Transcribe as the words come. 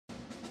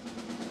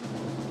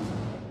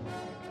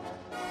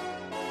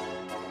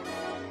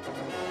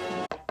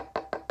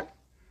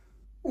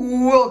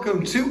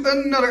Welcome to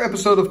another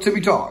episode of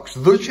Timmy Talks,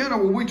 the channel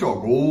where we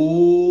talk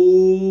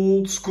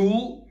old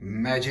school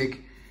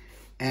magic.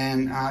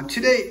 And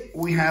today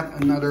we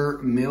have another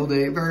mail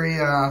day, very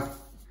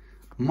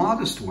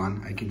modest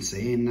one, I can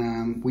say.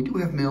 And we do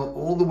have mail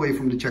all the way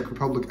from the Czech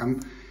Republic. I'm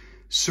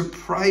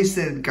surprised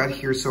that it got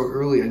here so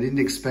early. I didn't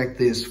expect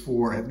this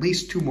for at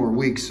least 2 more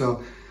weeks.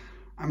 So,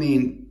 I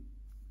mean,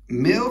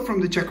 mail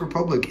from the Czech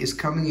Republic is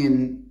coming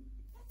in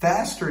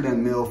faster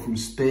than mail from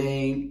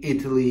Spain,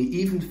 Italy,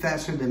 even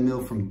faster than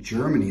mail from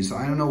Germany. So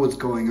I don't know what's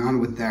going on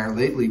with that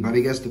lately, but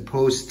I guess the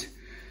post,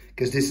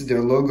 because this is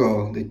their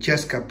logo, the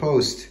Česká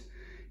Post,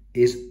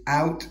 is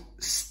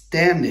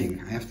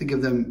outstanding. I have to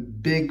give them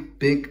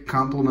big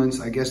compliments.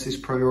 I guess this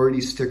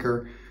priority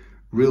sticker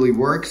really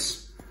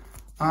works.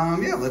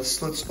 Yeah,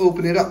 let's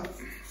open it up.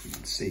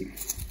 Let's see.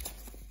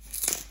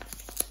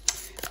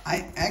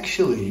 I've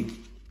actually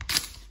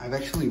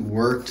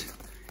worked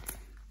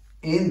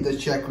in the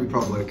Czech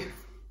Republic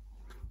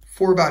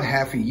for about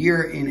half a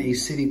year in a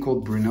city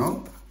called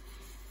Brno.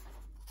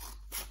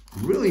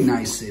 Really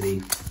nice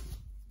city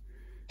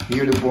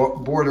near the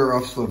border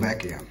of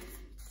Slovakia.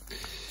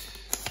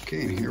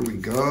 Okay, and here we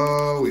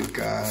go. We've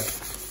got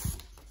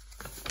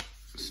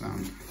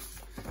some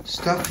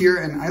stuff here,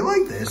 and I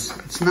like this.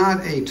 It's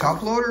not a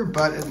top loader,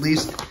 but at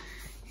least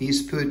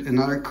he's put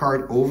another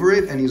card over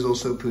it, and he's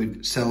also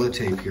put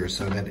sellotape here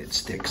so that it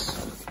sticks.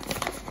 So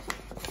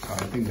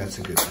I think that's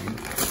a good thing.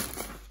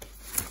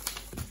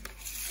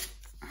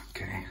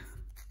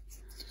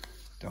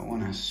 Don't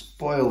want to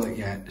spoil it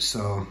yet,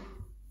 so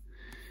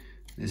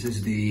this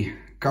is the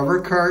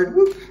cover card.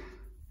 Whoop.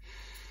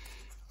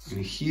 And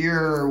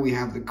here we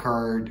have the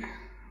card.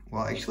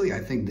 Well, actually,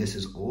 I think this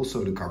is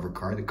also the cover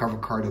card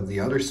of the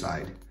other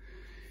side.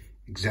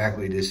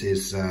 Exactly, this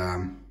is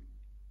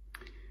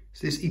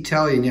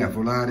Italian, yeah,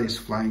 Volaris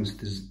Flying.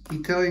 This is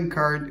Italian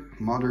card,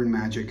 Modern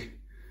Magic.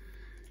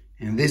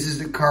 And this is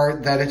the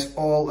card that it's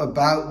all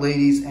about,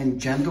 ladies and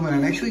gentlemen.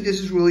 And actually, this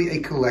is really a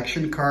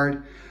collection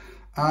card.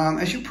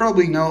 As you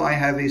probably know, I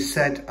have a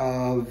set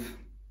of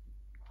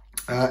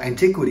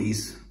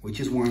Antiquities, which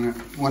is one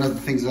of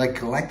the things that I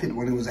collected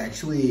when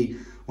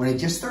I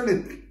just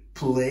started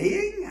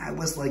playing. I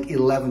was like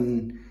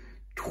 11,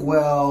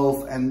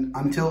 12, and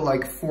until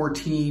like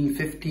 14,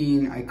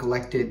 15, I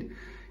collected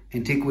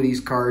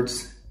Antiquities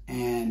cards.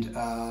 And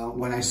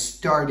when I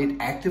started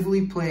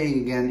actively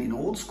playing again in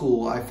old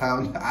school, I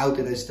found out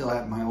that I still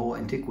had my whole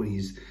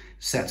Antiquities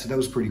set. So that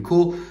was pretty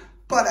cool.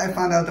 But I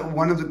found out that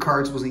one of the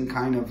cards was in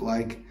kind of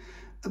like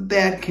a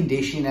bad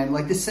condition. And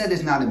like the set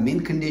is not a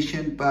mint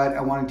condition, but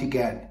I wanted to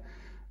get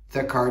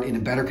that card in a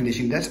better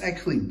condition. That's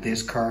actually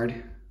this card.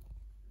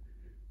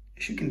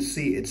 As you can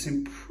see, it's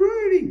in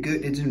pretty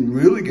good, it's in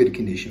really good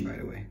condition, by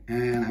the way.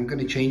 And I'm going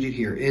to change it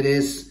here. It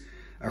is,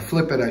 or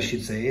flip it, I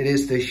should say. It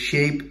is the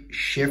Shape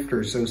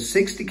Shifter. So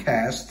 60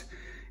 cast.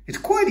 It's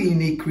quite a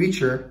unique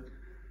creature.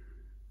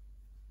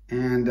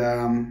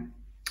 And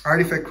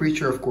artifact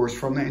creature, of course,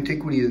 from the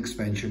Antiquities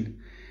expansion.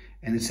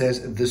 And it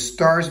says the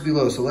stars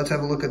below. So let's have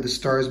a look at the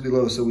stars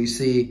below. So we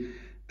see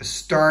a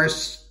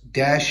stars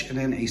dash and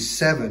then a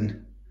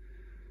 7.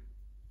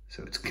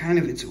 So it's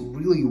a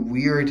really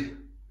weird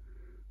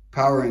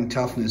power and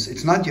toughness.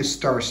 It's not just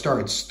star,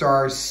 it's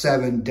star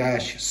 7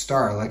 dash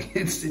star. Like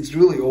it's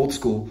really old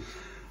school.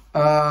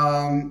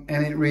 And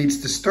it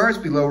reads, the stars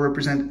below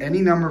represent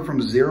any number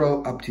from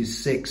 0 up to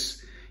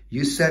 6.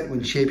 You set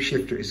when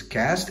Shapeshifter is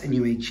cast, and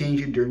you may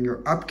change it during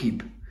your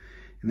upkeep.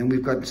 And then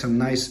we've got some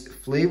nice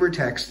flavor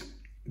text.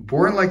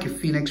 Born like a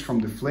phoenix from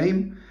the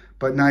flame,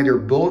 but neither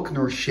bulk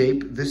nor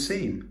shape the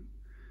same.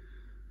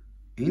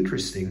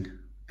 Interesting.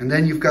 And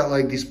then you've got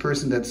like this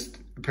person that's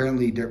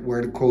apparently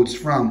where the quote's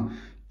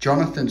from.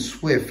 Jonathan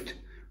Swift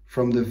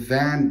from the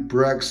Van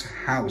Brug's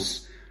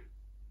house.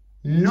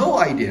 No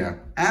idea.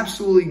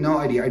 Absolutely no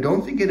idea. I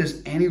don't think it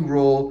has any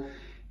role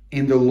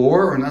in the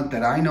lore, or not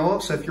that I know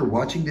of. So if you're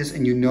watching this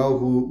and you know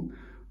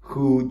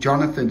who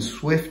Jonathan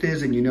Swift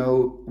is, and you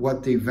know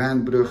what the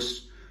Van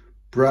Brug's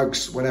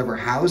whatever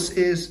house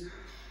is,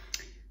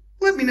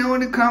 let me know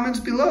in the comments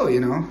below, you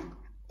know.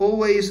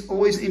 Always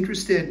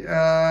interested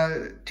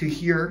to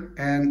hear.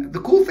 And the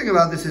cool thing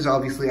about this is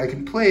obviously I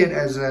can play it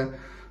as a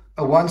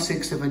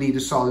 1/6 if I need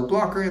a solid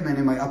blocker, and then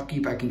in my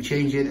upkeep I can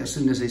change it as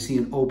soon as I see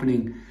an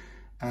opening.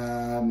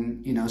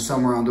 You know,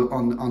 somewhere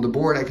on the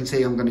board, I can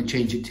say I'm going to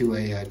change it to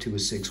a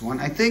 6/1.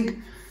 I think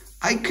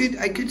I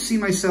could see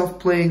myself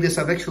playing this.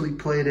 I've actually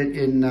played it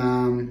in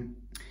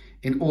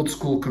old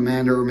school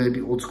Commander, or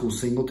maybe old school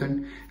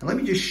Singleton. And let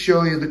me just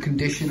show you the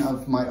condition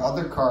of my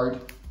other card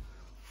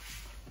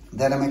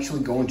that I'm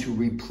actually going to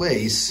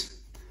replace.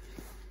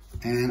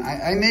 And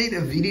I made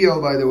a video,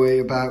 by the way,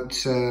 about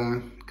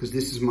because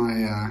this is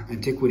my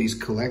Antiquities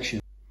collection.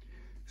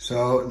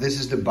 So this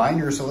is the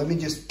binder. So let me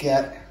just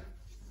get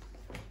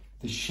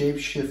the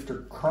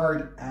Shapeshifter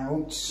card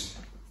out.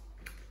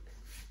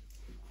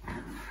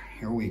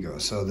 Here we go.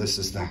 So this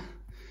is the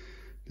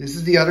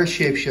other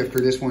Shapeshifter.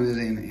 This one is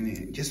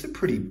in just a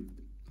pretty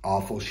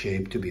awful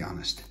shape, to be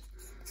honest.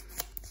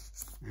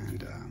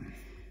 And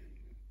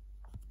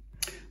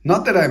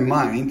Not that I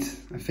mind,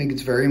 I think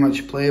it's very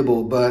much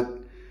playable, but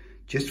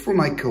just for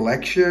my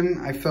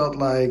collection, I felt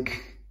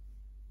like,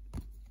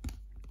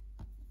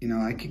 you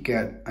know, I could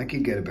get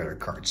a better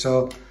card.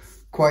 So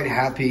quite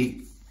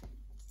happy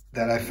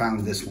that I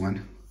found this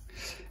one.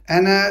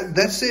 And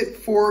that's it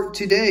for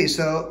today.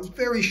 So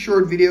very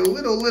short video,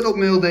 little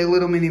mail day,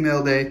 little mini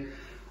mail day.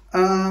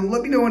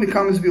 Let me know in the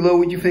comments below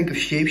what you think of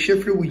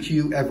Shapeshifter. Would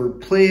you ever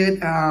play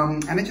it?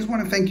 And I just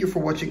want to thank you for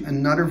watching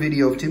another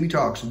video of Timmy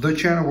Talks, the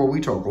channel where we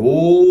talk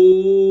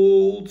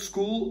old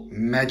school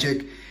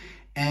Magic.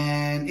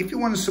 And if you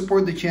want to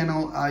support the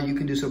channel, you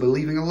can do so by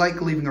leaving a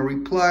like, leaving a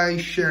reply,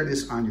 share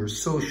this on your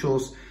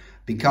socials,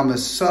 become a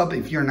sub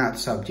if you're not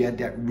subbed yet.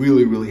 That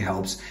really, really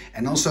helps.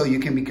 And also you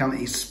can become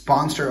a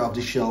sponsor of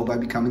the show by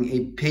becoming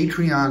a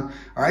Patreon,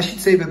 or I should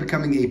say by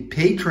becoming a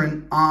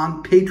patron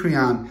on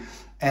Patreon.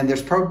 And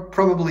there's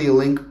probably a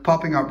link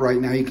popping up right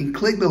now. You can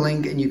click the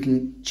link and you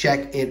can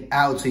check it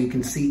out so you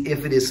can see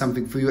if it is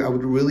something for you. I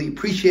would really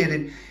appreciate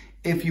it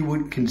if you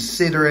would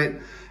consider it.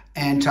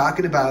 And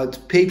talking about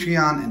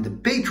Patreon and the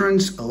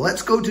patrons,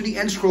 let's go to the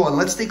end scroll and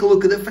let's take a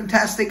look at the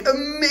fantastic,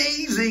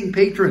 amazing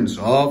patrons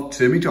of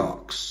Timmy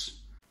Talks.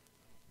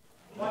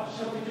 What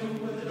shall we do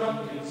with the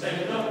drunken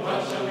sailor?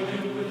 What shall we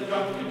do with the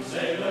drunken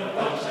sailor?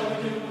 What shall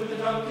we do with the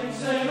drunken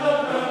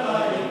sailor?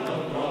 Early in the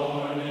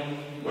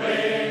morning,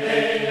 way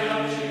hey and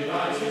up she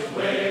rises,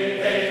 way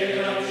hey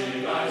and up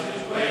she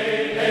rises,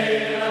 way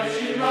hey and up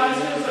she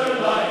rises,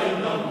 early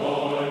in the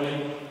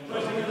morning.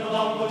 Put him in the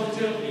longboat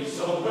until he's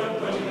sober,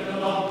 put him in the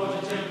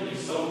longboat until he's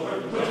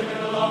sober, put him in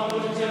the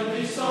longboat until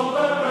he's sober,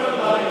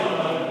 early in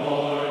the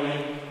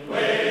morning.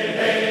 Way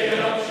hey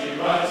and up she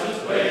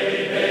rises,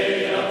 way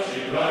hey and up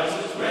she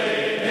rises,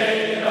 way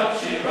hey and up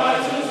she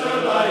rises,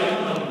 early in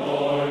the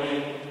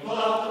morning. Pull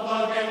out the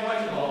plug and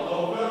wet him all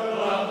over,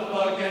 pull out the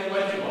plug and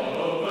wet him all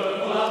over,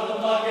 pull out the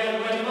plug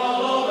and wet him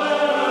all over,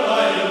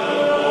 early in the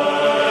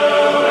morning.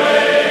 Way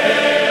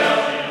hey and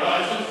up she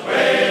rises,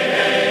 way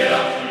hey and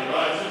up she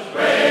rises,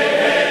 way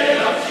hey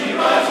and up she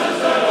rises,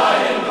 early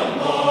in the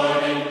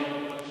morning.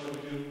 What shall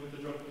we do with the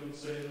drunken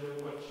sailor?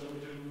 What shall we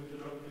do with the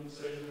drunken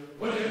sailor?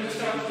 Put him in the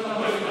scoundrel,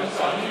 put him in the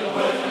scoundrel,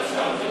 put him in the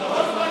scoundrel, put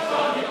him in the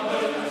scoundrel,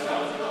 put him in the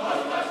scoundrel, put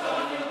him in the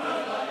scoundrel,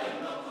 early in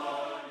the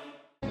morning.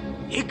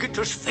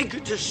 Igitus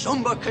figitus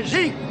sumba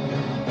kazing.